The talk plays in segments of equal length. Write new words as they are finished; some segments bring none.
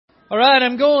All right,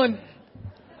 I'm going.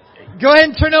 Go ahead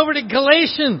and turn over to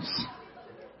Galatians.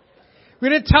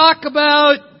 We're going to talk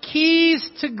about keys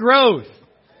to growth.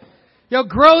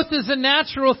 Growth is a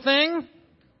natural thing.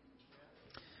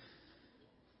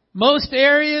 Most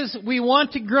areas we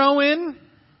want to grow in.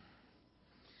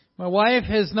 My wife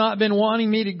has not been wanting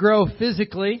me to grow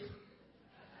physically.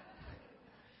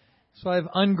 So I've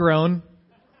ungrown.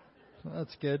 So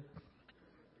that's good.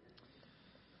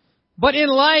 But in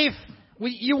life,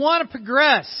 you want to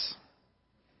progress.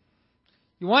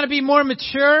 You want to be more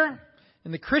mature.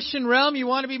 In the Christian realm, you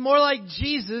want to be more like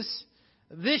Jesus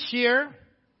this year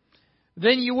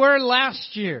than you were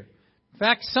last year. In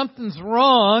fact, something's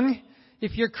wrong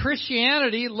if your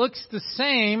Christianity looks the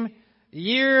same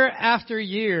year after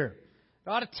year.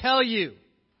 I ought to tell you,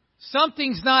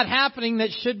 something's not happening that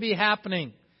should be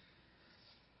happening.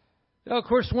 Of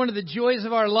course, one of the joys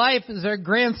of our life is our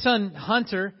grandson,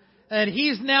 Hunter, and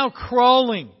he's now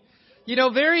crawling.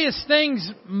 Various things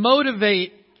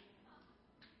motivate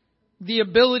the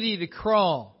ability to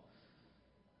crawl.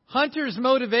 Hunter's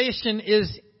motivation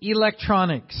is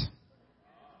electronics.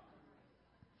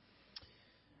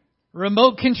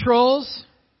 Remote controls,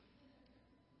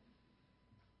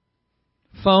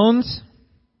 phones,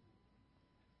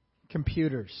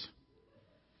 computers.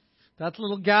 That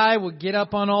little guy will get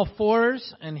up on all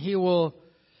fours and he will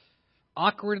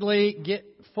awkwardly get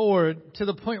forward to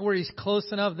the point where he's close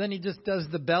enough. Then he just does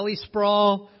the belly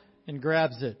sprawl and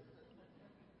grabs it.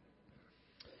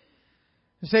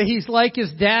 Say he's like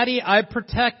his daddy. I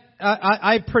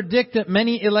predict that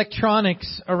many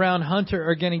electronics around Hunter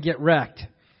are going to get wrecked.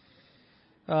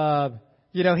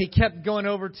 He kept going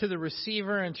over to the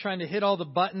receiver and trying to hit all the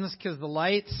buttons because the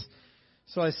lights.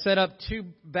 So I set up 2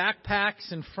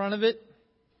 backpacks in front of it.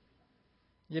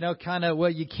 Kind of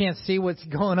what you can't see what's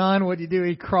going on. What do you do?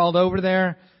 He crawled over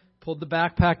there, pulled the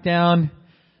backpack down,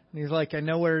 and he's like, I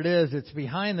know where it is. It's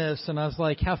behind this. And I was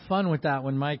like, have fun with that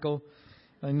one, Michael.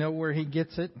 I know where he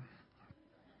gets it.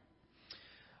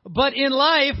 But in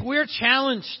life, we're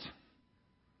challenged.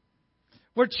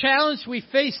 We're challenged. We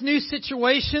face new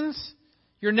situations.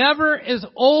 You're never as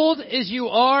old as you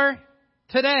are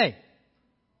today.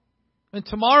 And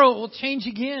tomorrow it will change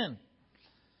again.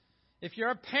 If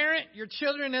you're a parent, your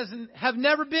children have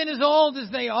never been as old as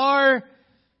they are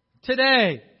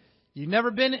today. You've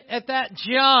never been at that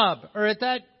job or at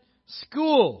that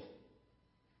school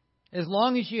as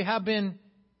long as you have been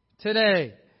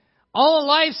today. All of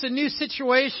life's a new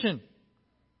situation.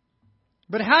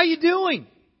 But how are you doing?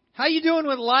 How are you doing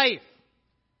with life?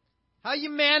 How are you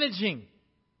managing?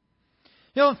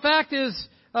 In fact,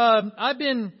 I've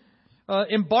been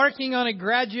embarking on a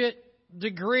graduate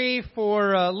degree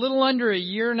for a little under a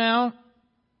year now.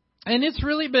 And it's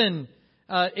really been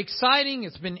exciting.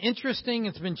 It's been interesting.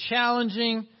 It's been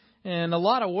challenging and a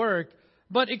lot of work.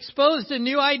 But exposed to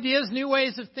new ideas, new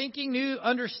ways of thinking, new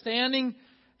understanding.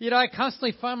 I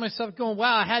constantly find myself going,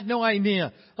 wow, I had no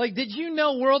idea. Did you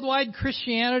know worldwide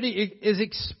Christianity is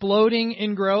exploding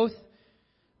in growth?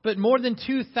 But more than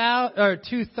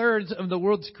 2/3 of the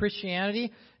world's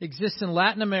Christianity exists in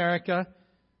Latin America,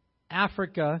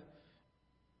 Africa,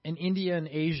 and India and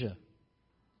Asia.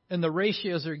 And the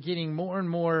ratios are getting more and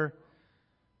more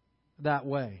that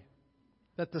way.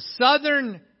 That the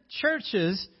southern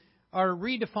churches are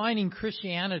redefining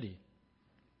Christianity.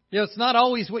 It's not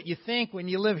always what you think when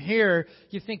you live here.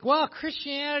 You think, well,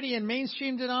 Christianity and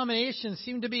mainstream denominations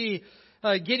seem to be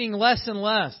getting less and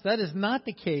less. That is not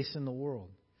the case in the world.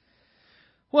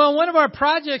 Well, in one of our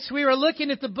projects, we were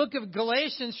looking at the book of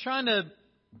Galatians, trying to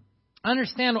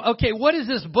understand, okay, what is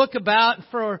this book about?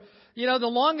 For, the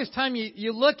longest time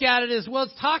you look at it as, well,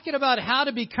 it's talking about how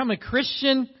to become a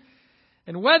Christian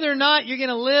and whether or not you're going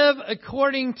to live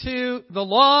according to the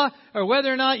law or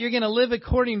whether or not you're going to live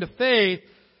according to faith.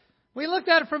 We looked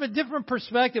at it from a different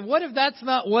perspective. What if that's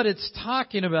not what it's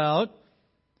talking about?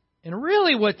 And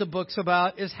really what the book's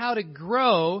about is how to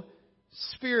grow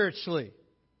spiritually.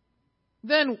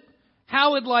 Then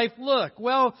how would life look?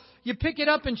 Well, you pick it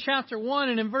up in chapter 1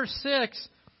 and in verse 6,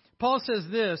 Paul says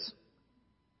this,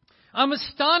 I'm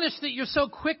astonished that you're so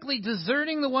quickly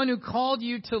deserting the one who called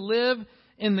you to live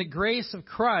in the grace of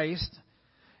Christ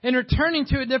and returning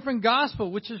to a different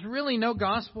gospel, which is really no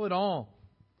gospel at all.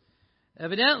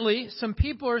 Evidently, some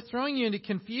people are throwing you into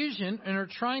confusion and are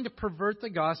trying to pervert the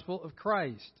gospel of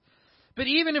Christ. But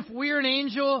even if we're an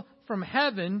angel from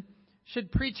heaven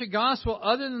should preach a gospel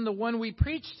other than the one we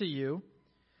preach to you,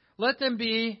 let them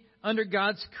be under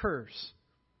God's curse.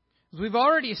 As we've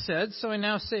already said, so I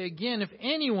now say again, if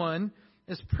anyone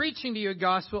is preaching to you a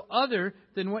gospel other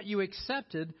than what you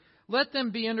accepted, let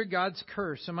them be under God's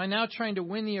curse. Am I now trying to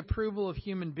win the approval of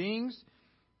human beings?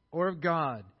 or of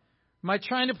God? Am I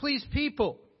trying to please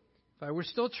people? If I were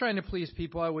still trying to please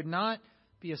people, I would not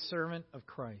be a servant of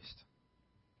Christ.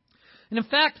 And in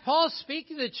fact, Paul's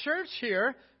speaking to the church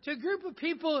here, to a group of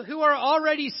people who are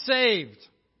already saved.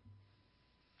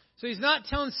 So he's not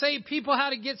telling saved people how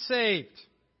to get saved.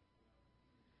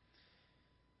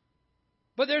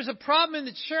 But there's a problem in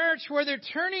the church where they're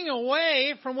turning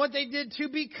away from what they did to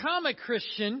become a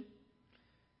Christian.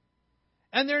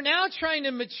 And they're now trying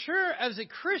to mature as a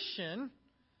Christian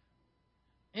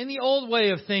in the old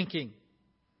way of thinking.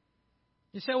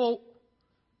 You say, well,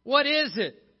 what is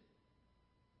it?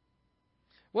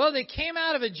 Well, they came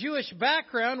out of a Jewish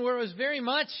background where it was very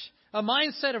much a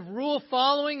mindset of rule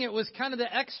following. It was kind of the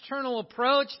external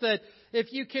approach that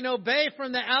if you can obey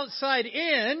from the outside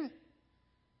in,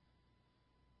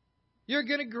 you're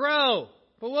going to grow.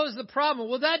 But what was the problem?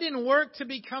 Well, that didn't work to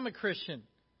become a Christian.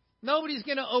 Nobody's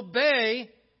going to obey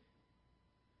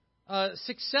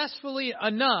successfully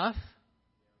enough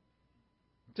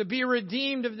to be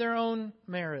redeemed of their own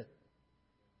merit.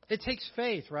 It takes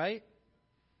faith, right?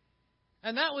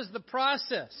 And that was the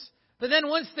process. But then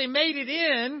once they made it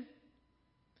in,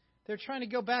 they're trying to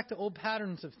go back to old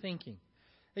patterns of thinking.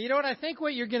 And you know what? I think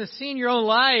what you're going to see in your own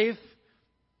life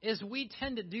is we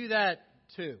tend to do that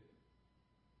too.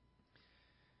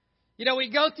 You know,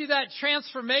 we go through that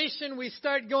transformation. We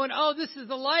start going, oh, this is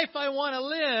the life I want to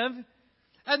live.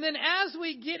 And then as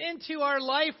we get into our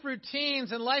life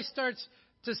routines and life starts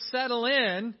to settle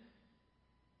in,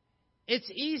 it's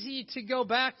easy to go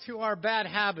back to our bad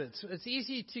habits. It's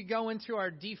easy to go into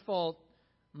our default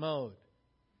mode.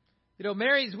 You know,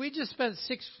 marrieds, we just spent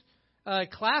 6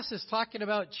 classes talking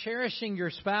about cherishing your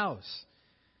spouse.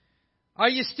 Are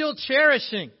you still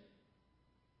cherishing?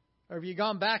 Or have you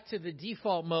gone back to the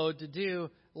default mode to do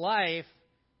life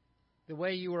the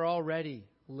way you were already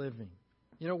living?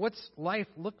 You know, what's life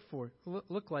look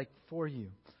like for you?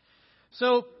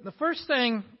 So the first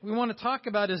thing we want to talk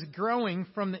about is growing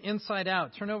from the inside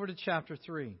out. Turn over to chapter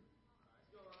 3.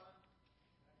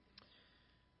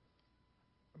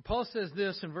 Paul says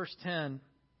this in verse 10.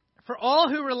 For all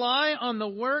who rely on the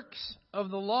works of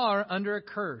the law are under a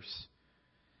curse.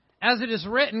 As it is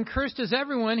written, cursed is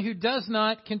everyone who does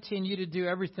not continue to do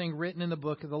everything written in the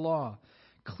book of the law.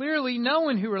 Clearly, no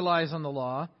one who relies on the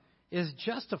law is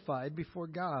justified before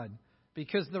God,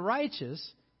 because the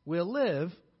righteous will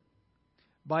live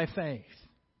by faith.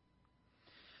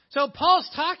 So Paul's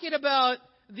talking about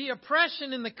the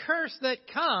oppression and the curse that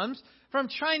comes from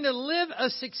trying to live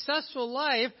a successful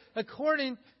life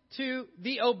according to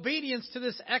the obedience to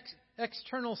this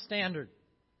external standard.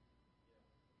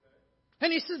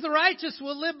 And he says the righteous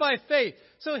will live by faith.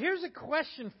 So here's a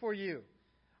question for you.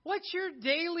 What's your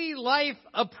daily life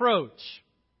approach?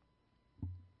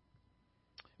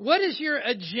 What is your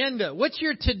agenda? What's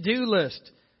your to-do list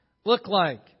look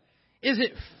like? Is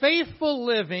it faithful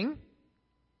living?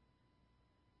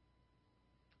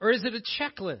 Or is it a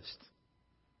checklist?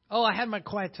 Oh, I had my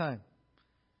quiet time.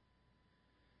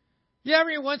 Yeah,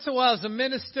 every once in a while as a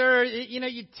minister,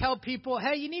 you tell people,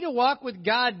 hey, you need to walk with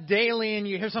God daily, and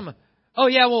you hear something. Oh,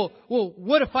 yeah, well,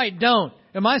 what if I don't?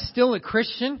 Am I still a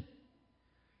Christian?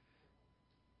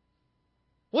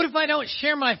 What if I don't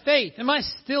share my faith? Am I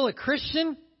still a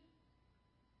Christian?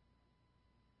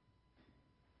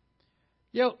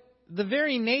 The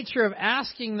very nature of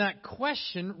asking that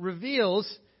question reveals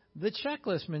the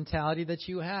checklist mentality that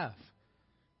you have.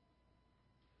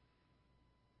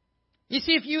 You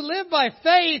see, if you live by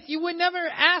faith, you would never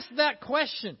ask that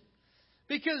question.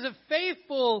 Because a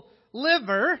faithful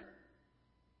liver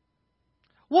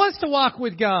wants to walk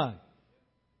with God.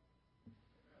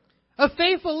 A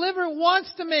faithful liver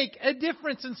wants to make a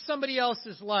difference in somebody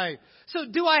else's life. So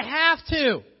do I have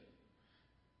to?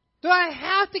 Do I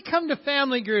have to come to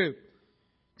family group?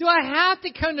 Do I have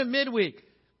to come to midweek?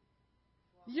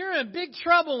 You're in big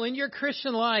trouble in your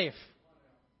Christian life.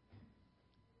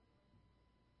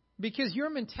 Because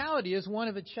your mentality is one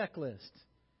of a checklist.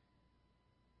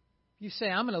 You say,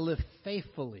 I'm going to live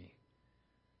faithfully.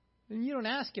 And you don't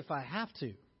ask if I have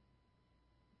to.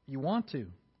 You want to.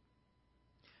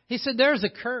 He said, there's a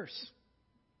curse.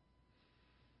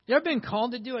 You ever been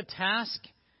called to do a task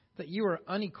that you were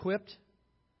unequipped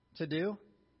to do?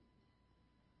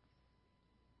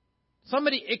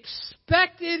 Somebody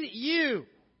expected you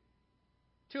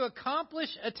to accomplish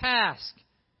a task.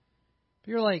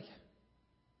 But you're like,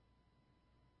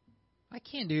 I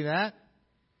can't do that.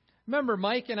 Remember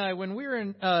Mike and I, when we were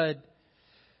in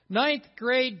 9th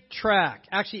grade track,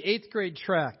 actually 8th grade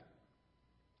track,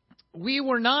 we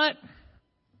were not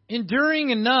enduring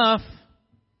enough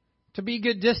to be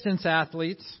good distance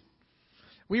athletes.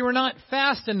 We were not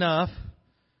fast enough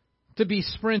to be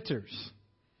sprinters.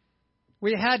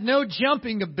 We had no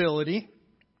jumping ability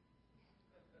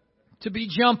to be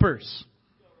jumpers.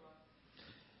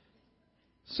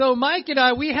 So Mike and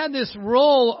I, we had this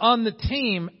role on the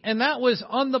team, and that was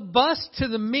on the bus to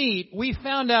the meet, we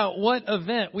found out what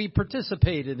event we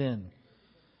participated in.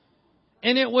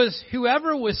 And it was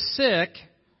whoever was sick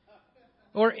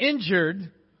or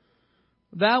injured,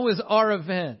 that was our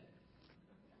event.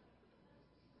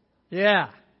 Yeah,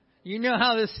 you know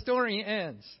how this story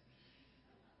ends.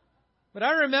 But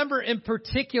I remember in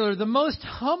particular, the most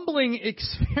humbling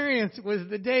experience was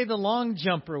the day the long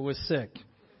jumper was sick.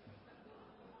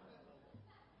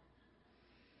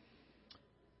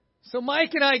 So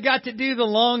Mike and I got to do the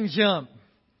long jump.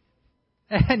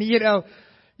 And you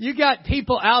got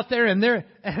people out there and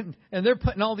they're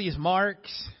putting all these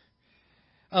marks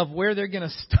of where they're going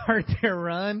to start their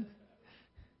run.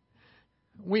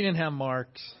 We didn't have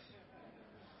marks.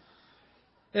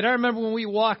 And I remember when we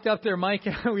walked up there, Mike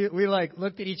and I, we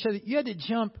looked at each other. You had to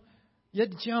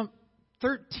jump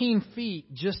 13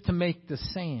 feet just to make the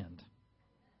sand.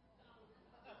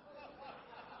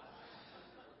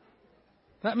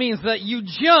 That means that you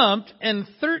jumped, and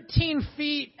 13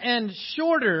 feet and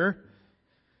shorter,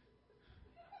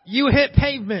 you hit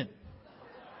pavement.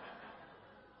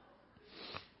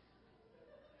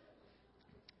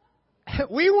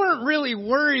 We weren't really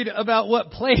worried about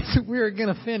what place we were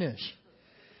going to finish.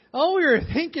 All we were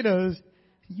thinking of is,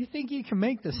 you think you can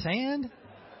make the sand?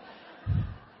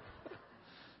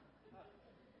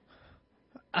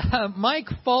 Mike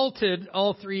faulted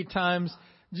all 3 times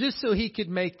just so he could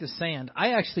make the sand.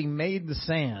 I actually made the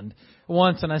sand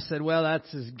once, and I said, well,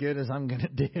 that's as good as I'm going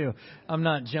to do. I'm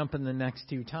not jumping the next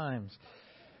 2 times.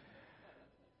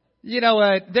 You know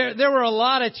what? There were a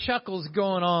lot of chuckles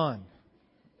going on.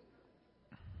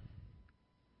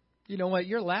 You know what?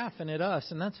 You're laughing at us,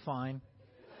 and that's fine.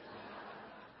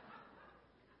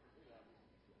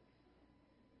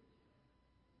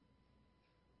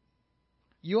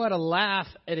 You ought to laugh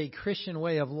at a Christian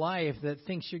way of life that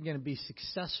thinks you're going to be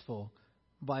successful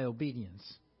by obedience.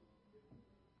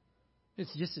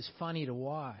 It's just as funny to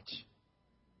watch.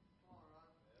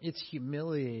 It's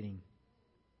humiliating.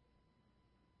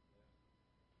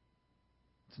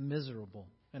 It's miserable.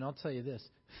 And I'll tell you this,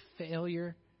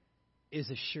 failure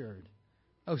is assured.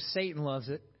 Oh, Satan loves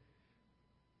it.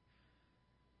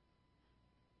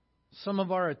 Some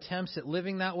of our attempts at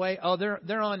living that way,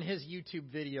 they're on his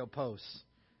YouTube video posts.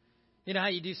 You know how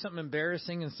you do something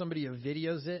embarrassing and somebody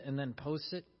videos it and then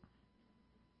posts it?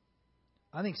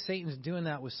 I think Satan's doing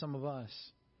that with some of us.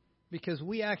 Because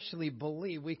we actually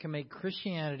believe we can make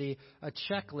Christianity a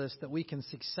checklist that we can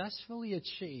successfully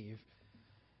achieve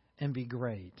and be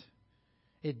great.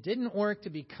 It didn't work to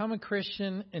become a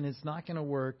Christian, and it's not going to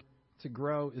work to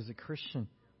grow as a Christian.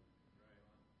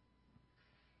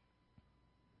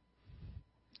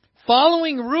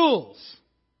 Following rules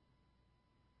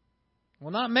will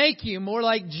not make you more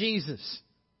like Jesus.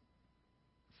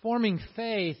 Forming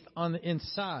faith on the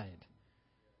inside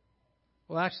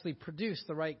will actually produce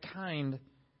the right kind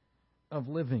of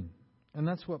living. And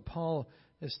that's what Paul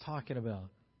is talking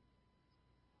about.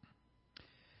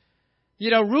 You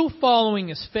know, rule following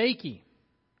is fakey.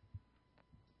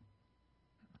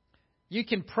 You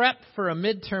can prep for a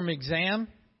midterm exam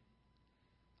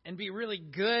and be really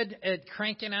good at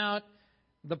cranking out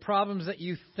the problems that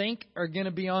you think are going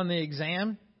to be on the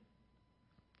exam.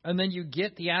 And then you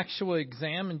get the actual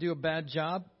exam and do a bad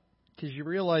job because you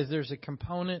realize there's a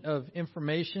component of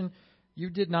information you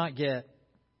did not get.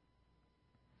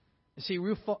 You see,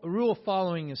 rule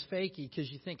following is fakey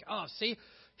because you think, oh, see,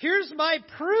 here's my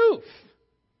proof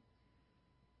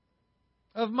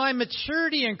of my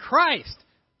maturity in Christ.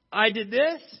 I did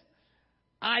this.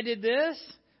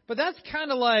 But that's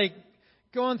kind of like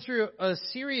going through a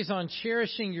series on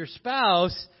cherishing your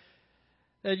spouse,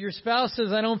 that your spouse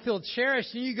says, I don't feel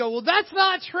cherished. And you go, well, that's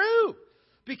not true.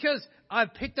 Because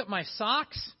I've picked up my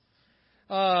socks.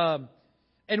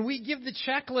 And we give the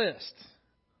checklist.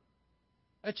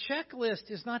 A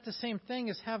checklist is not the same thing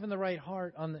as having the right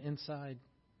heart on the inside.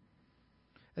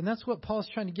 And that's what Paul's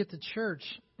trying to get the church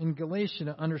in Galatia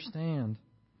to understand.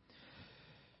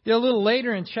 You know, a little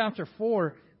later in chapter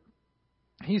 4,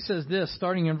 he says this,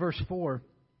 starting in verse 4.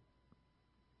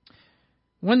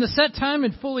 When the set time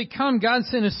had fully come, God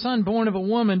sent His Son, born of a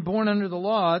woman, born under the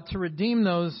law, to redeem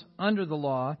those under the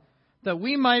law, that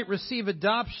we might receive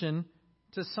adoption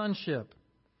to sonship.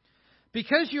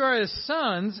 Because you are His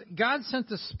sons, God sent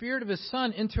the Spirit of His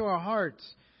Son into our hearts,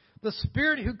 the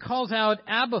Spirit who calls out,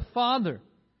 Abba, Father.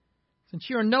 Since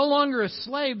you are no longer a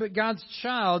slave, but God's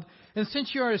child, and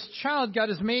since you are His child, God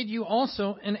has made you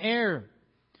also an heir.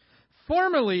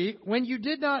 Formerly, when you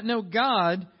did not know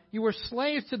God, you were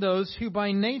slaves to those who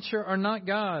by nature are not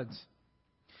gods.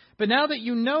 But now that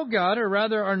you know God, or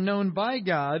rather are known by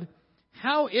God,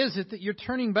 how is it that you're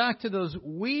turning back to those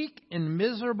weak and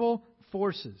miserable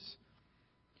forces?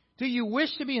 Do you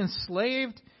wish to be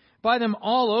enslaved by them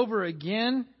all over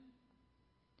again?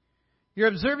 You're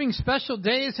observing special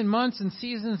days and months and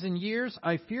seasons and years.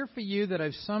 I fear for you that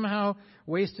I've somehow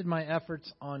wasted my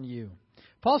efforts on you.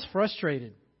 Paul's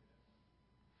frustrated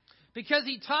because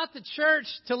he taught the church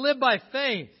to live by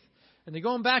faith. And they're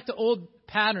going back to old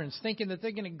patterns, thinking that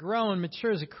they're going to grow and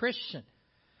mature as a Christian.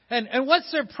 And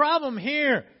what's their problem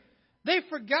here? They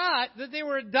forgot that they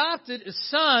were adopted as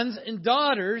sons and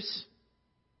daughters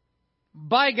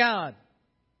by God.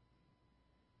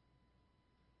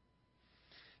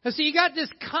 And so you got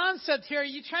this concept here. Are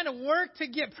you trying to work to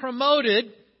get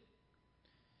promoted?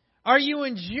 Are you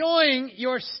enjoying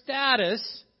your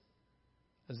status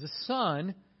as a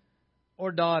son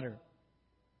or daughter?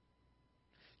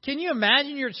 Can you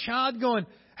imagine your child going,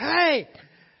 hey,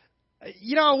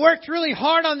 I worked really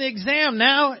hard on the exam.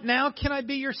 Now can I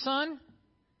be your son?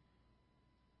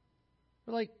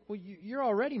 We're like, well, you're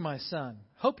already my son.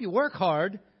 Hope you work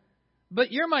hard,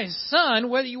 but you're my son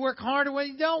whether you work hard or whether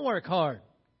you don't work hard.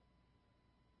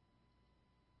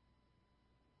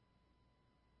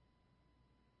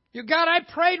 God, I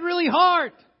prayed really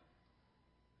hard.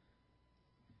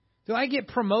 Do I get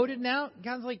promoted now?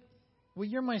 God's like, well,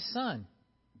 you're my son.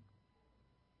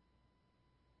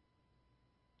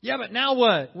 Yeah, but now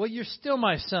what? Well, you're still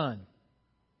my son.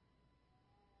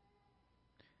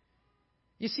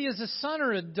 You see, as a son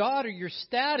or a daughter, your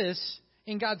status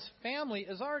in God's family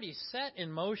is already set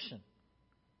in motion.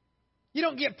 You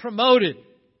don't get promoted.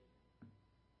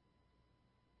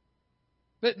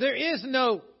 But there is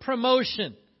no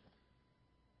promotion.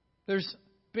 There's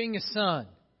being a son.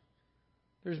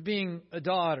 There's being a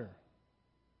daughter.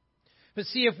 But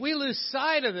see, if we lose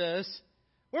sight of this,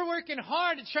 we're working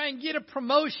hard to try and get a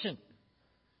promotion.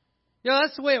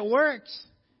 That's the way it works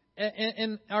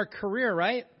in our career,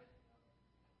 right?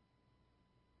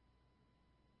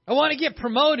 I want to get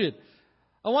promoted.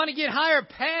 I want to get higher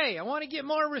pay. I want to get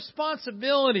more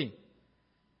responsibility.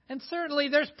 And certainly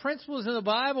there's principles in the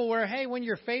Bible where, hey, when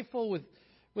you're faithful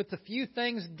with the few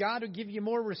things, God will give you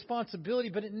more responsibility.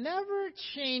 But it never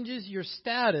changes your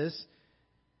status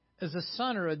as a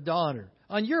son or a daughter.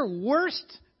 On your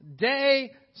worst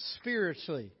day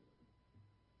spiritually,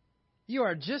 you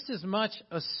are just as much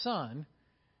a son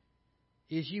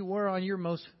as you were on your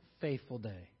most faithful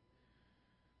day.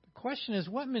 The question is,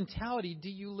 what mentality do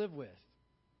you live with?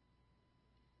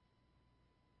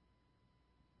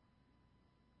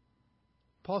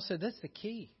 Paul said that's the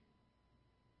key.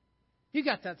 You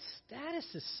got that status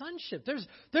of sonship.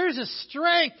 There's a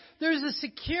strength, there's a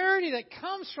security that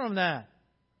comes from that.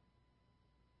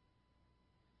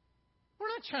 We're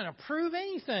not trying to prove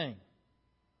anything.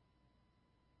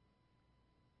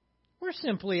 We're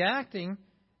simply acting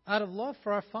out of love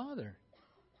for our Father.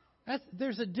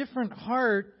 There's a different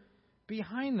heart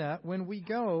behind that when we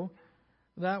go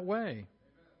that way.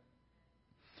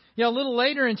 A little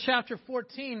later in chapter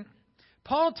 14,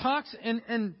 Paul talks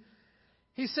and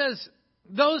he says,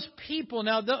 those people,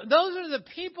 now those are the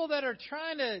people that are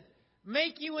trying to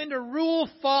make you into rule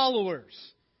followers.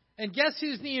 And guess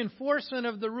who's the enforcement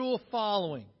of the rule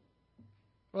following?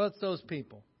 Well, it's those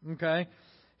people. Okay?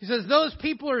 He says, those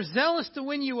people are zealous to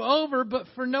win you over, but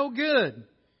for no good.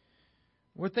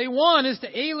 What they want is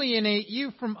to alienate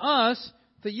you from us,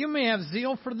 that you may have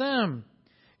zeal for them.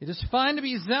 It is fine to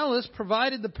be zealous,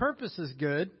 provided the purpose is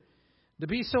good, to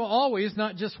be so always,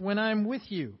 not just when I am with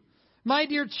you. My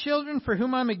dear children, for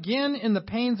whom I'm again in the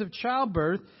pains of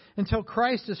childbirth, until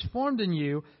Christ is formed in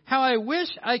you, how I wish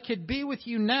I could be with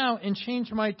you now and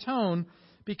change my tone,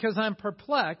 because I'm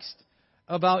perplexed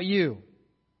about you.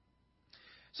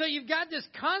 So you've got this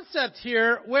concept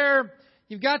here where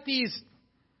you've got these,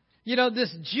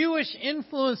 this Jewish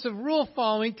influence of rule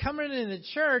following coming in the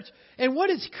church, and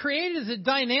what it's created is a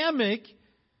dynamic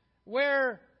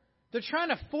where they're trying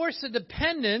to force a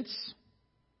dependence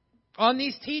on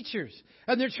these teachers.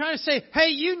 And they're trying to say, hey,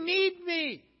 you need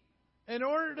me in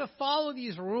order to follow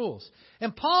these rules.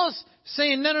 And Paul's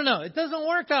saying, no, it doesn't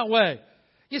work that way.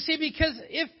 You see, because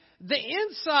if the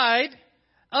inside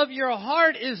of your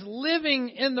heart is living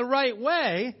in the right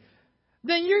way,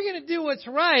 then you're going to do what's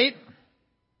right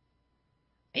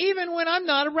even when I'm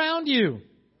not around you.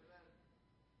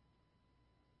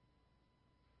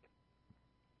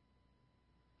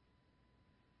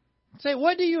 Say,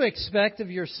 what do you expect of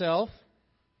yourself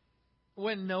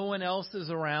when no one else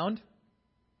is around?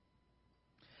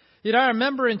 I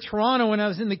remember in Toronto when I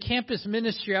was in the campus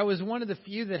ministry, I was one of the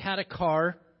few that had a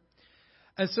car.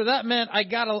 And so that meant I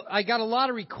got a lot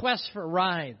of requests for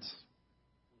rides.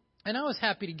 And I was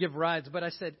happy to give rides, but I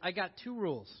said, I got 2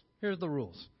 rules. Here's the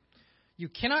rules. You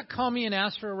cannot call me and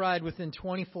ask for a ride within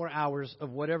 24 hours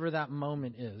of whatever that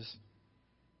moment is,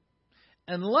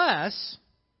 unless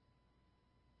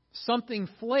something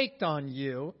flaked on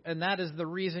you, and that is the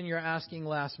reason you're asking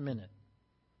last minute.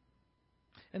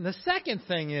 And the second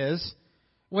thing is,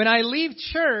 when I leave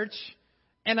church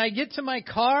and I get to my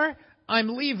car,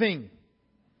 I'm leaving.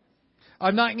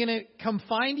 I'm not going to come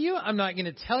find you. I'm not going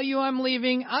to tell you I'm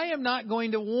leaving. I am not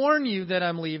going to warn you that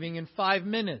I'm leaving in 5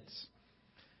 minutes.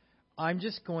 I'm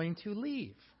just going to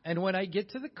leave. And when I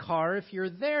get to the car, if you're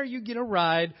there, you get a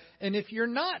ride. And if you're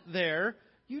not there,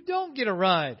 you don't get a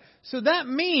ride. So that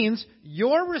means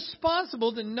you're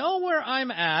responsible to know where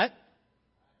I'm at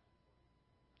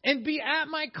and be at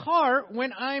my car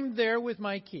when I'm there with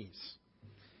my keys.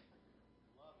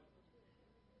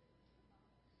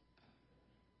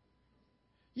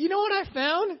 You know what I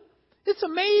found? It's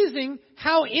amazing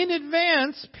how in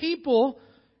advance people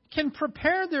can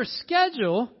prepare their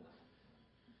schedule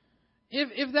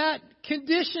if that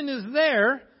condition is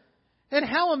there, and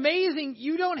how amazing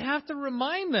you don't have to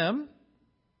remind them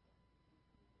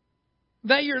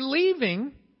that you're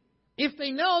leaving if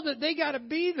they know that they got to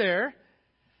be there.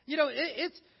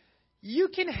 You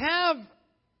can have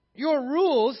your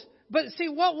rules, but see,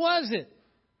 what was it?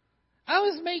 I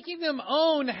was making them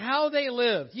own how they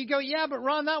lived. You go, yeah, but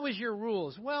Ron, that was your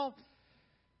rules. Well,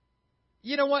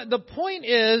 you know what? The point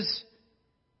is,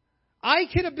 I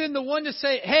could have been the one to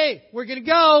say, hey, we're going to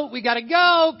go. We got to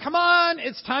go. Come on.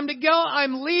 It's time to go.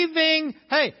 I'm leaving.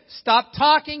 Hey, stop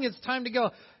talking. It's time to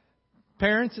go.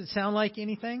 Parents, it sound like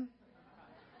anything?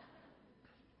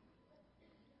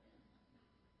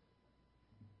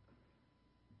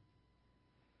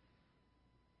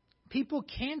 People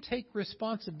can take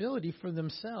responsibility for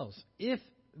themselves if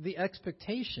the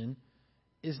expectation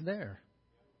is there.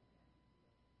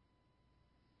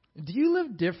 Do you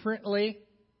live differently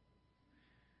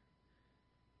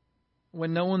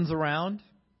when no one's around?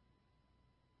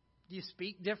 Do you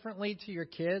speak differently to your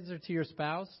kids or to your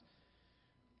spouse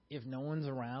if no one's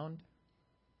around?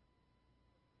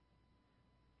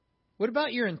 What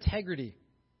about your integrity?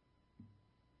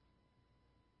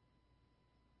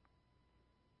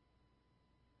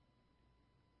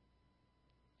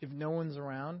 If no one's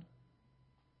around?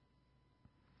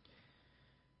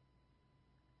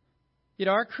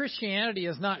 Our Christianity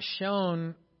is not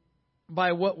shown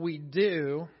by what we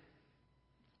do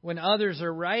when others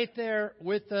are right there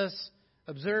with us,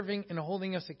 observing and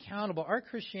holding us accountable. Our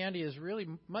Christianity is really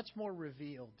much more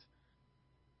revealed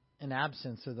in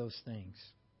absence of those things.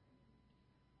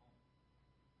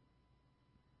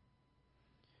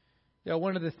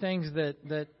 One of the things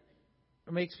that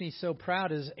makes me so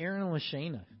proud is Aaron and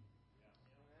Lashana.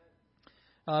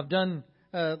 I've done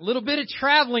a little bit of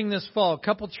traveling this fall, a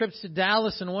couple trips to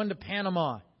Dallas and one to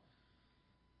Panama.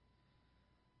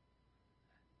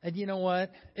 And you know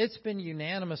what? It's been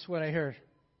unanimous what I heard.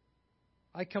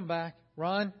 I come back,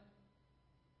 Ron,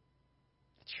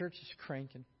 the church is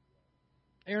cranking.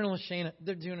 Aaron and Lashana,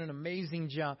 they're doing an amazing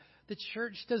job. The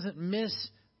church doesn't miss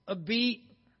a beat.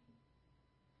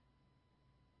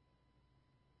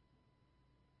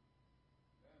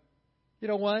 You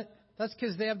know what? That's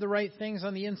because they have the right things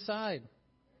on the inside.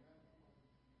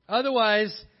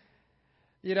 Otherwise,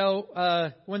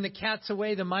 when the cat's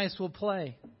away, the mice will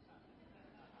play.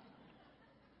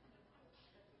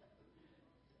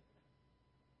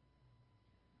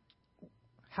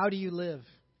 How do you live?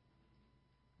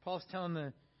 Paul's telling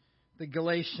the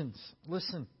Galatians,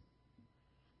 listen,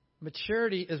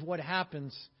 maturity is what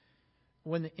happens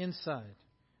when the inside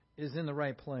is in the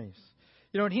right place.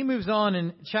 And he moves on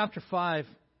in chapter 5.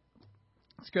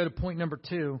 Let's go to point number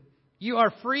 2. You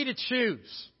are free to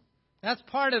choose. That's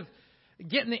part of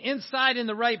getting the inside in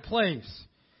the right place.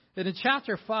 That in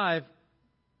chapter 5,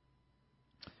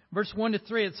 verse 1 to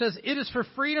 3, it says, it is for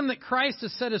freedom that Christ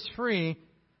has set us free.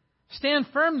 Stand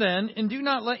firm then, and do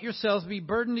not let yourselves be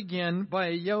burdened again by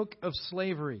a yoke of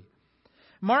slavery.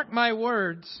 Mark my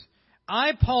words.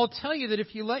 I, Paul, tell you that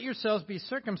if you let yourselves be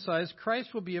circumcised,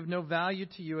 Christ will be of no value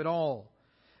to you at all.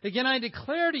 Again, I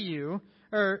declare to you,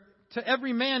 or to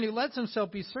every man who lets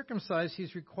himself be circumcised,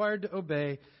 he's required to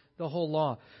obey the whole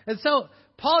law. And so,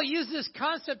 Paul used this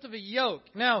concept of a yoke.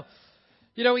 Now,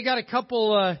 we got a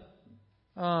couple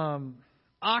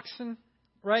oxen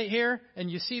right here, and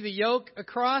you see the yoke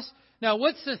across. Now,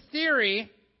 what's the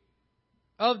theory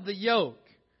of the yoke?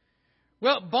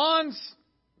 Well, it bonds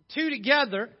two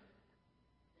together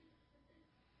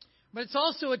But it's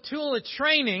also a tool of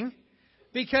training,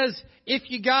 because if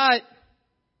you got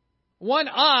one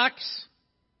ox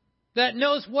that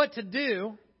knows what to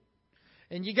do,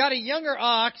 and you got a younger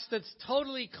ox that's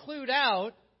totally clued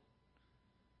out,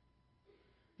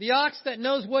 the ox that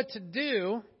knows what to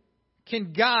do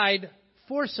can guide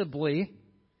forcibly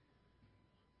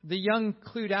the young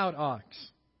clued out ox.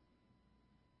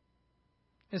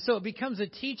 And so it becomes a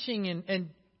teaching and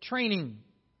training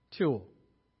tool.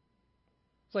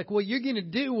 It's like, well, you're going to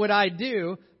do what I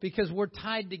do because we're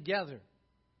tied together.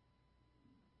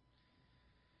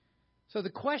 So the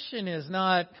question is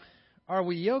not, are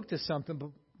we yoked to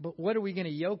something, but what are we going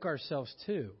to yoke ourselves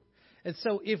to? And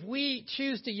so if we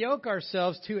choose to yoke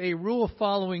ourselves to a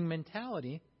rule-following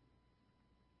mentality,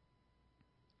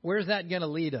 where's that going to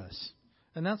lead us?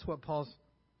 And that's what Paul's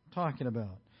talking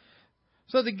about.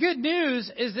 So the good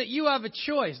news is that you have a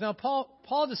choice. Now,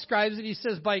 Paul describes it. He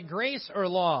says, by grace or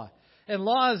law. And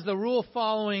law is the rule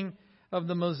following of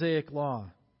the Mosaic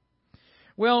law.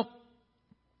 Well,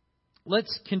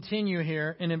 let's continue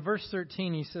here. And in verse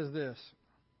 13, he says this.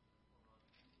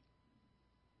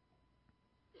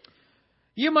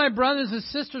 You, my brothers and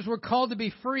sisters, were called to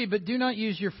be free, but do not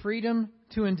use your freedom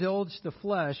to indulge the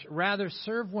flesh. Rather,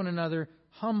 serve one another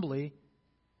humbly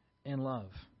in love.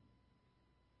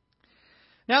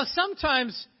 Now,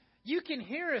 sometimes you can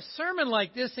hear a sermon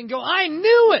like this and go, I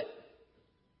knew it.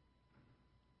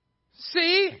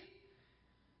 See?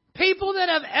 People that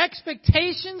have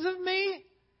expectations of me,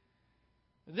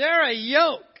 they're a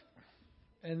yoke.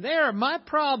 And they're my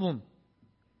problem.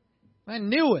 I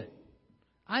knew it.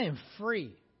 I am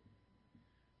free.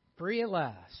 Free at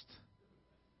last.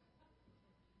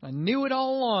 I knew it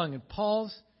all along, and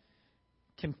Paul's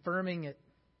confirming it.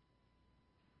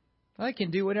 I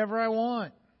can do whatever I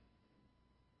want.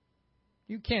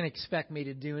 You can't expect me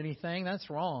to do anything. That's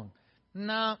wrong.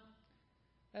 No,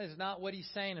 that is not what he's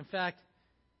saying. In fact,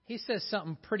 he says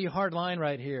something pretty hard line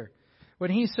right here.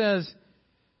 When he says,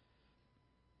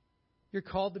 you're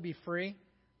called to be free,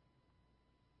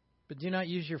 but do not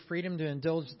use your freedom to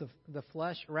indulge the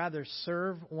flesh. Rather,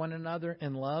 serve one another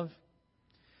in love.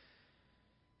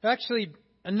 Actually,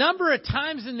 a number of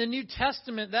times in the New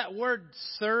Testament, that word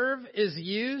serve is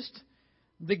used.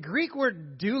 The Greek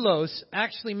word doulos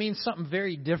actually means something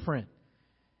very different.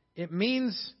 It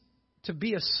means to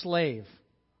be a slave.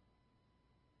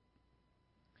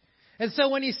 And so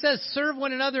when he says serve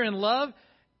one another in love,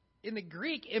 in the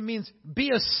Greek it means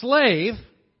be a slave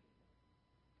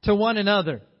to one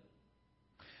another.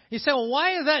 You say, well,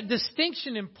 why is that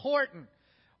distinction important?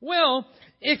 Well,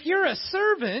 if you're a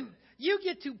servant, you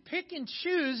get to pick and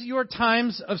choose your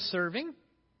times of serving.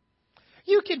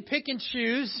 You can pick and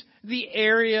choose the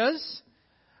areas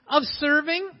of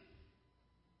serving.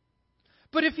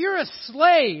 But if you're a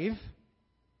slave,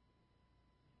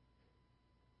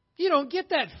 you don't get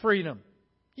that freedom.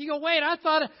 You go, wait, I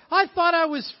thought I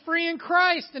was free in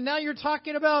Christ, and now you're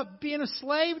talking about being a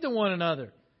slave to one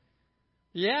another.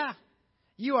 Yeah,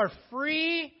 you are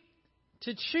free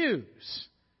to choose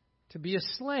to be a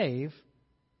slave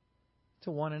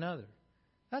to one another.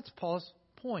 That's Paul's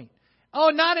point. Oh,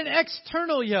 not an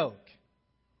external yoke,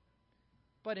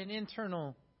 but an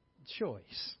internal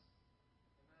choice.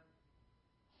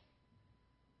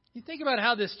 You think about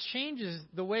how this changes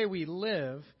the way we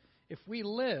live if we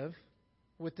live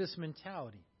with this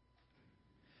mentality.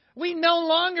 We no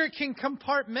longer can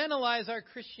compartmentalize our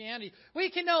Christianity.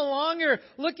 We can no longer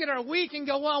look at our week and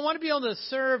go, well, I want to be able to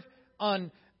serve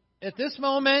at this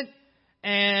moment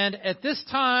and at this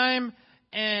time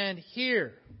and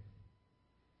here.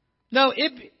 No,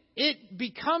 it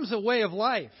becomes a way of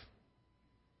life.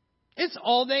 It's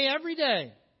all day, every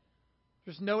day.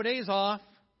 There's no days off.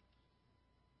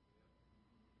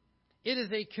 It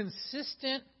is a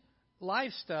consistent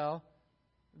lifestyle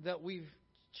that we've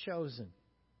chosen.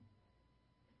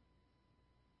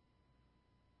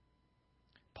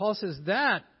 Paul says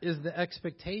that is the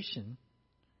expectation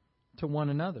to one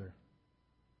another.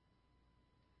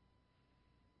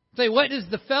 Say, what does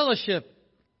the fellowship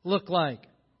look like?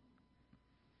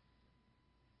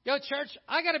 Yo, church,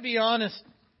 I got to be honest.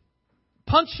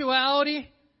 Punctuality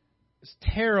is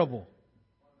terrible.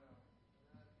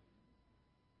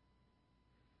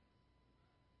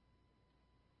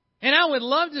 And I would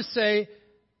love to say,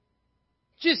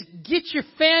 just get your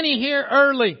fanny here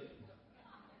early.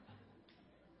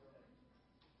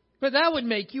 But that would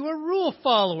make you a rule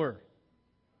follower.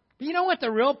 But you know what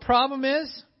the real problem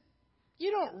is?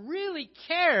 You don't really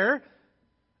care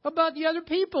about the other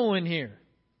people in here.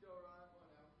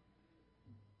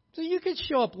 So you could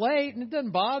show up late and it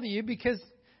doesn't bother you because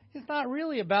it's not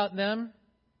really about them.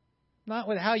 Not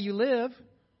with how you live.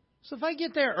 So if I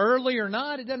get there early or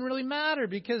not, it doesn't really matter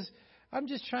because I'm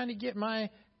just trying to get my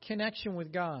connection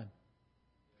with God.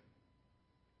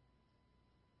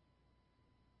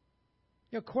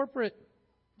 Corporate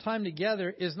time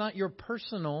together is not your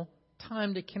personal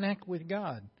time to connect with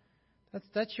God.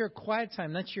 That's your quiet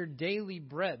time. That's your daily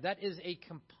bread. That is a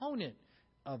component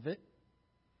of it.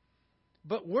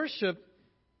 But worship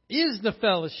is the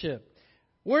fellowship.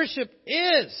 Worship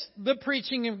is the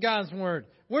preaching of God's Word.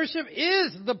 Worship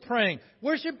is the praying.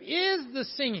 Worship is the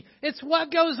singing. It's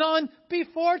what goes on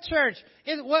before church.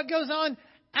 It's what goes on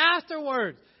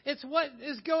afterwards. It's what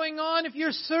is going on if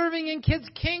you're serving in Kids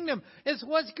Kingdom. It's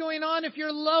what's going on if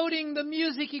you're loading the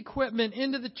music equipment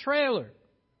into the trailer.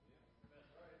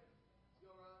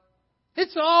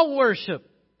 It's all worship.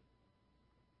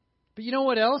 But you know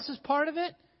what else is part of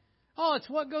it? Oh, it's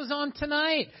what goes on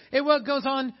tonight. It's what goes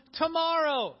on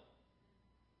tomorrow.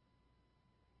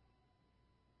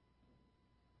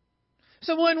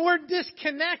 So when we're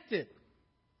disconnected,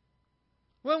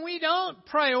 when we don't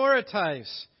prioritize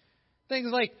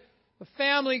things like a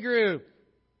family group,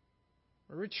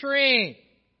 a retreat,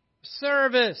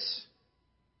 service,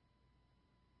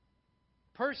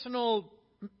 personal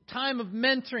time of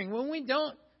mentoring, when we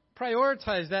don't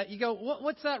prioritize that, you go,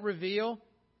 what's that reveal?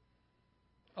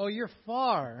 Oh, you're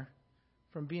far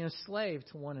from being a slave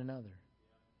to one another.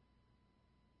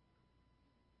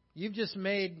 You've just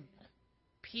made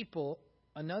people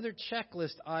another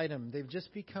checklist item. They've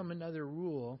just become another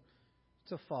rule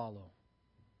to follow.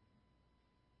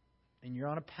 And you're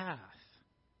on a path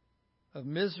of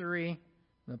misery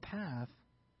and a path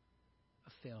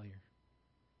of failure.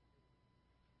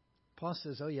 Paul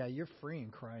says, oh yeah, you're free in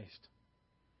Christ.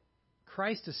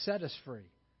 Christ has set us free.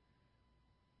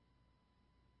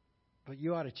 But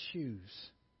you ought to choose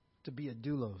to be a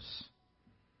doulos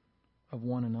of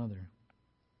one another.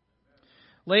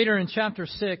 Later in chapter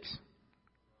 6,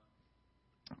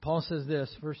 Paul says this,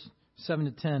 verse 7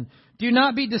 to 10. Do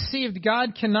not be deceived.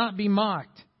 God cannot be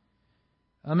mocked.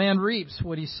 A man reaps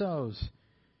what he sows.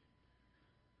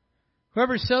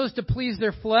 Whoever sows to please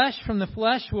their flesh, from the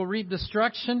flesh will reap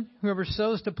destruction. Whoever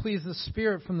sows to please the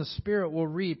Spirit, from the Spirit will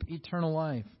reap eternal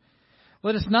life.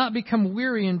 Let us not become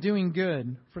weary in doing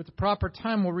good, for at the proper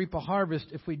time we'll reap a harvest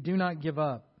if we do not give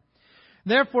up.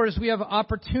 Therefore, as we have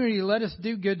opportunity, let us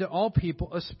do good to all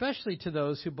people, especially to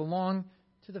those who belong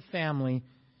to the family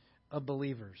of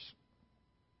believers.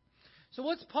 So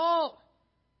what's Paul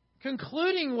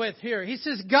concluding with here? He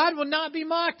says, God will not be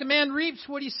mocked. A man reaps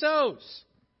what he sows.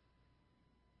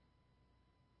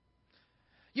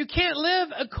 You can't live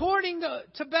according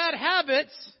to bad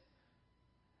habits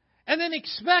and then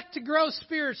expect to grow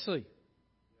spiritually.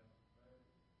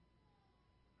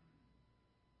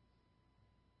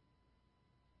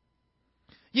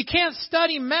 You can't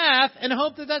study math and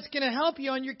hope that that's going to help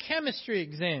you on your chemistry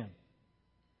exam.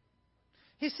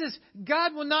 He says,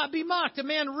 God will not be mocked. A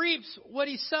man reaps what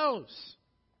he sows.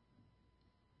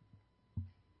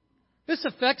 This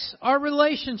affects our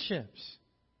relationships.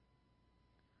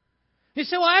 You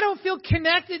say, well, I don't feel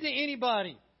connected to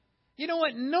anybody. You know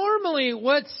what? Normally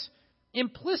what's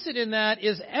implicit in that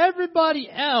is everybody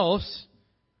else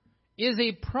is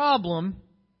a problem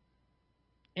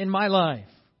in my life.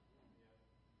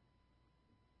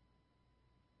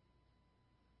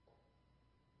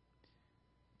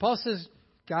 Paul says,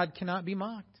 God cannot be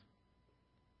mocked.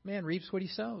 Man reaps what he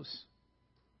sows.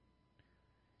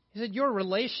 He said, your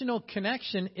relational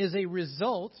connection is a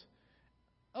result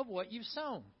of what you've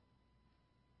sown.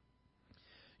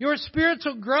 Your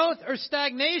spiritual growth or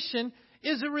stagnation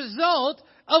is a result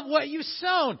of what you've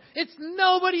sown. It's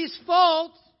nobody's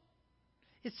fault.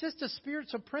 It's just a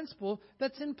spiritual principle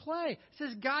that's in play. It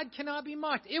says God cannot be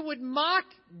mocked. It would mock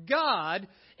God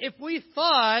if we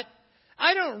thought,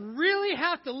 I don't really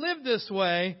have to live this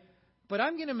way, but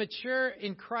I'm going to mature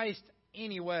in Christ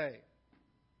anyway.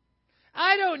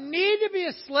 I don't need to be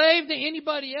a slave to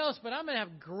anybody else, but I'm going to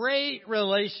have great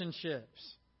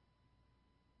relationships.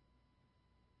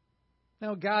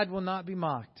 No, God will not be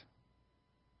mocked.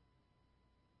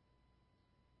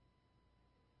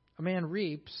 A man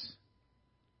reaps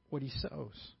what he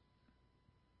sows.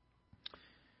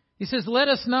 He says, let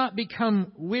us not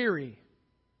become weary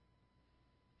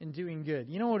in doing good.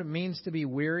 You know what it means to be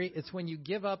weary? It's when you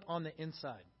give up on the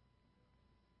inside.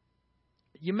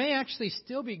 You may actually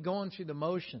still be going through the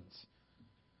motions.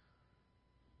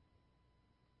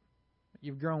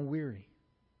 You've grown weary.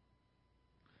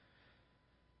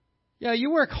 Yeah,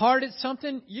 you work hard at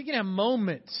something, you can have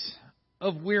moments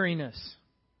of weariness.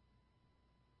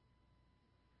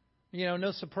 You know,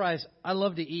 no surprise, I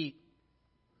love to eat.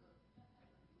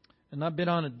 And I've been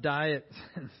on a diet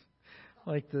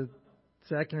like the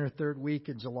second or third week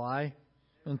of July.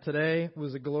 And today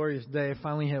was a glorious day. I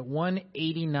finally hit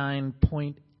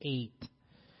 189.8.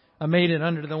 I made it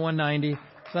under the 190. So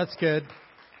that's good.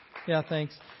 Yeah,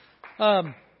 thanks.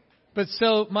 But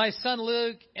so my son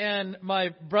Luke and my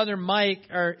brother Mike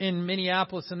are in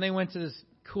Minneapolis, and they went to this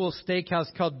cool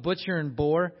steakhouse called Butcher and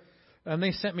Boar, and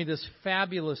they sent me this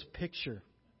fabulous picture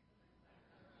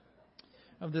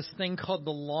of this thing called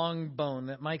the long bone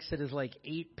that Mike said is like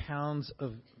 8 pounds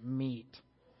of meat.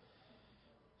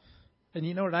 And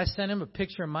you know what? I sent him a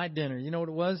picture of my dinner. You know what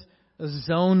it was? A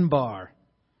Zone bar.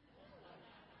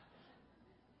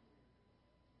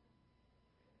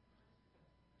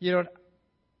 You know what?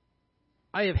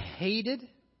 I have hated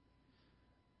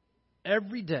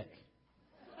every day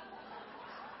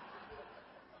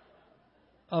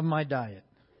of my diet.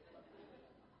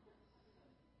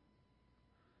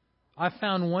 I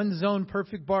found one Zone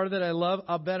Perfect bar that I love.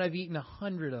 I'll bet I've eaten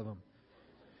 100 of them.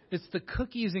 It's the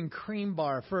cookies and cream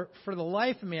bar. For the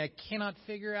life of me, I cannot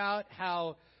figure out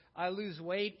how I lose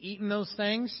weight eating those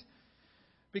things.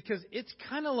 Because it's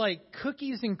kind of like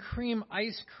cookies and cream,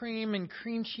 ice cream and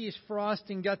cream cheese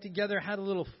frosting got together, had a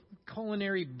little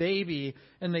culinary baby,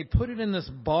 and they put it in this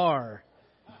bar.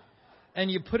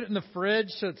 And you put it in the fridge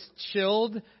so it's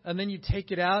chilled, and then you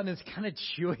take it out and it's kind of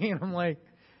chewy. And I'm like,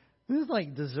 this is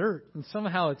like dessert, and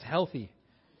somehow it's healthy.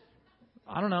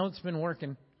 I don't know, it's been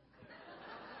working.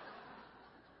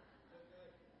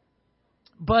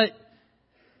 But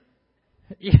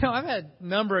you know, I've had a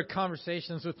number of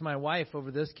conversations with my wife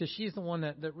over this because she's the one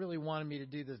that really wanted me to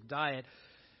do this diet.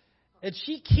 And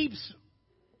she keeps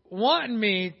wanting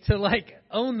me to, like,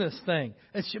 own this thing.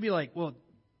 And she'll be like, well,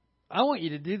 I want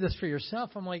you to do this for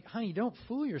yourself. I'm like, honey, don't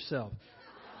fool yourself.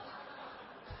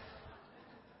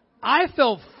 I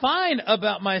felt fine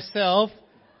about myself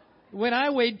when I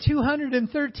weighed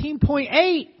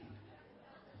 213.8.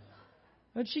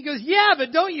 And she goes, yeah,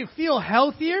 but don't you feel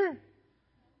healthier?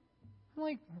 I'm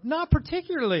like, not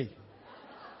particularly.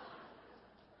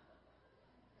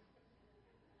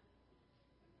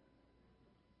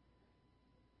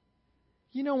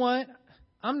 You know what?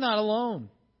 I'm not alone.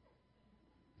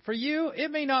 For you,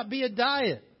 it may not be a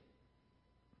diet.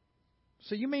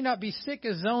 So you may not be sick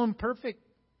of Zone Perfect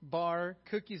bar,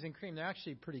 cookies and cream. They're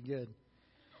actually pretty good.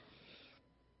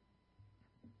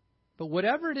 But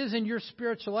whatever it is in your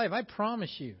spiritual life, I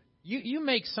promise you, you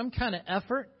make some kind of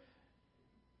effort.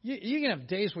 You can have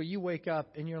days where you wake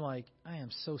up and you're like, I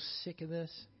am so sick of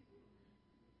this.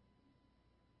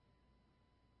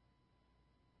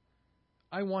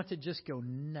 I want to just go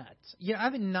nuts. Yeah,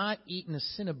 I've not eaten a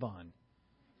Cinnabon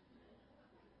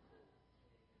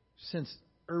since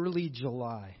early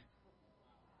July.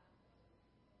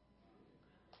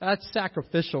 That's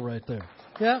sacrificial right there.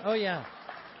 Yeah, oh yeah.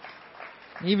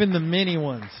 Even the mini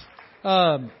ones.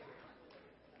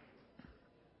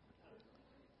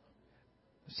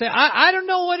 Say, I don't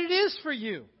know what it is for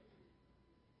you.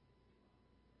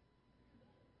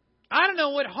 I don't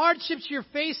know what hardships you're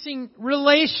facing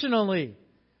relationally.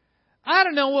 I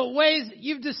don't know what ways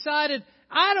you've decided,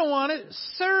 I don't want to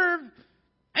serve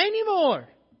anymore.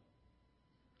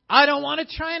 I don't want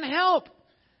to try and help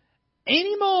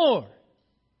anymore.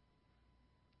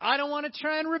 I don't want to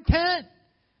try and repent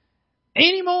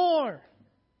anymore.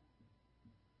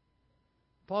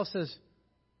 Paul says,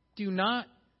 do not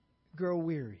grow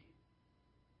weary.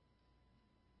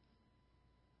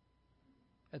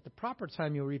 At the proper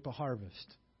time, you'll reap a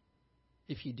harvest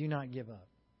if you do not give up.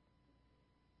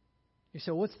 You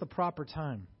say, what's the proper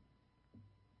time?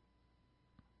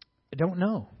 I don't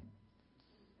know.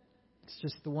 It's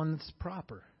just the one that's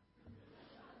proper.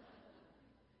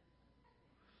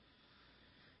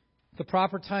 The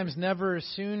proper time is never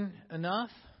soon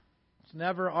enough. It's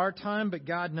never our time, but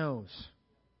God knows.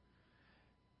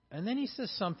 And then he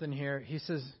says something here. He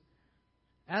says,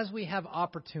 as we have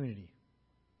opportunity.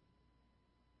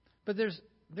 But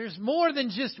there's more than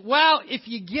just, well, if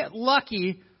you get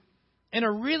lucky and a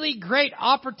really great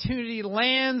opportunity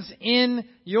lands in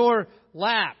your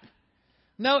lap.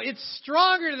 No, it's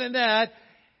stronger than that.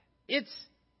 It's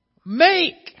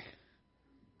make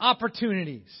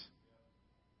opportunities.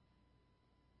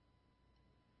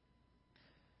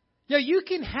 Yeah, you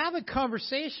can have a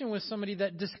conversation with somebody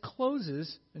that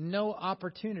discloses no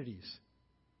opportunities.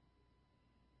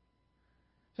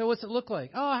 So what's it look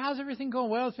like? Oh, how's everything going?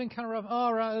 Well, it's been kind of rough.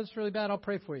 Oh, right, that's really bad. I'll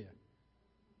pray for you.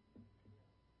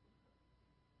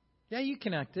 Yeah, you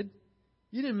connected.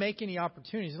 You didn't make any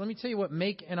opportunities. Let me tell you what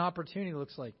make an opportunity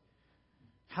looks like.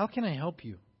 How can I help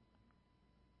you?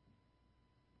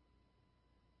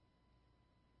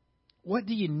 What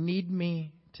do you need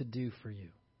me to do for you?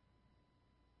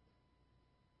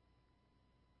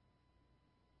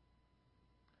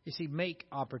 You see, make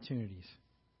opportunities.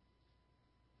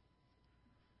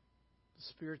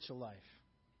 Spiritual life.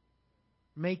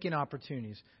 Making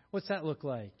opportunities. What's that look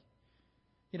like?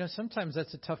 Sometimes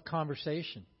that's a tough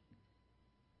conversation.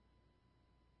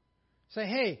 Say,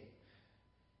 hey,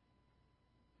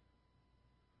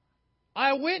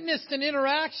 I witnessed an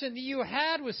interaction that you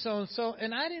had with so-and-so,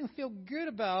 and I didn't feel good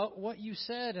about what you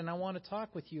said, and I want to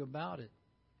talk with you about it.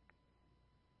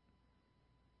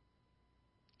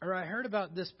 Or I heard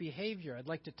about this behavior. I'd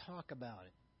like to talk about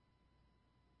it.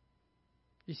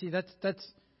 You see,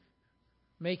 that's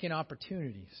making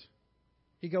opportunities.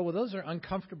 You go, well, those are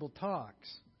uncomfortable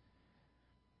talks.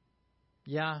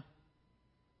 Yeah.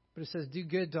 But it says, do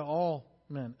good to all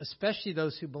men, especially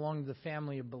those who belong to the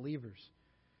family of believers.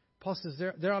 Paul says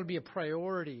there ought to be a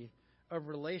priority of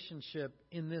relationship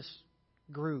in this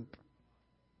group.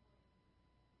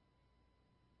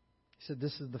 He said,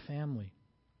 this is the family.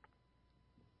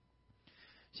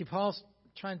 See, Paul's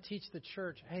trying to teach the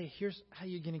church, hey, here's how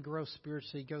you're going to grow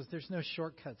spiritually. He goes, there's no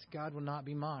shortcuts. God will not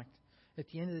be mocked. At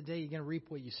the end of the day, you're going to reap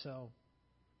what you sow.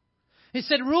 He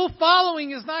said, rule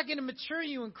following is not going to mature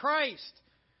you in Christ.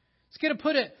 It's going to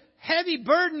put a heavy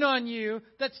burden on you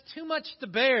that's too much to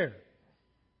bear.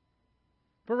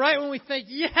 But right when we think,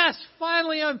 yes,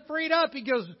 finally I'm freed up, he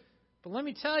goes, but let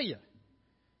me tell you,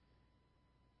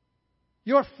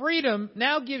 your freedom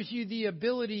now gives you the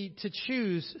ability to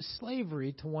choose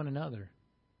slavery to one another.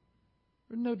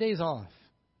 There's no days off.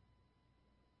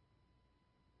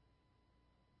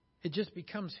 It just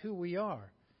becomes who we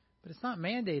are. But it's not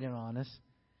mandated on us.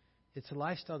 It's a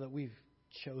lifestyle that we've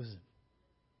chosen.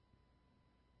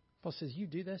 Paul says, you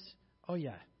do this? Oh,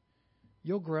 yeah.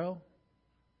 You'll grow.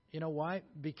 You know why?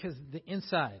 Because the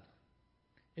inside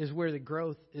is where the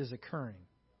growth is occurring.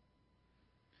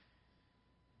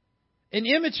 An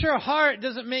immature heart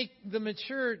doesn't make the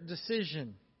mature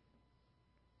decision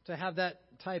to have that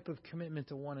type of commitment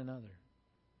to one another.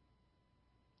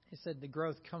 He said the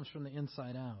growth comes from the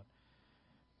inside out.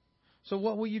 So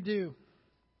what will you do?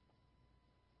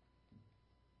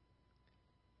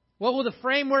 What will the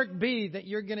framework be that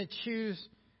you're going to choose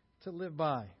to live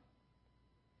by?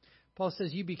 Paul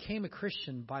says you became a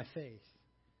Christian by faith.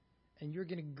 And you're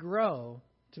going to grow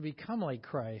to become like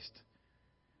Christ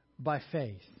by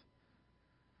faith.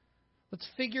 Let's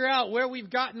figure out where we've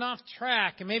gotten off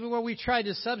track and maybe where we tried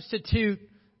to substitute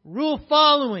rule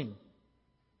following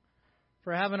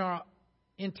for having our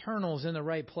internals in the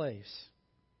right place.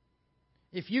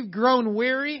 If you've grown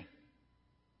weary,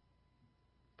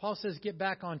 Paul says get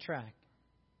back on track.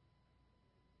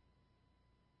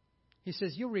 He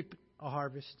says you'll reap a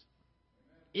harvest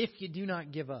if you do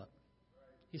not give up.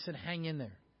 He said hang in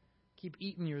there. Keep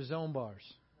eating your zone bars.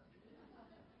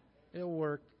 It'll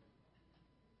work.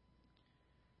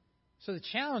 So the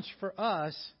challenge for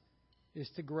us is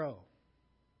to grow.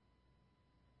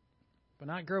 But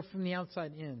not grow from the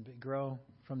outside in, but grow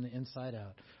from the inside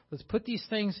out. Let's put these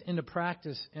things into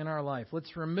practice in our life.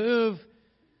 Let's remove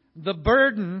the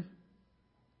burden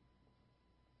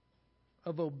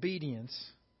of obedience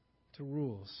to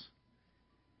rules.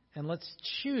 And let's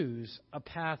choose a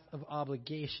path of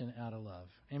obligation out of love.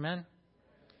 Amen?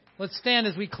 Let's stand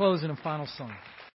as we close in a final song.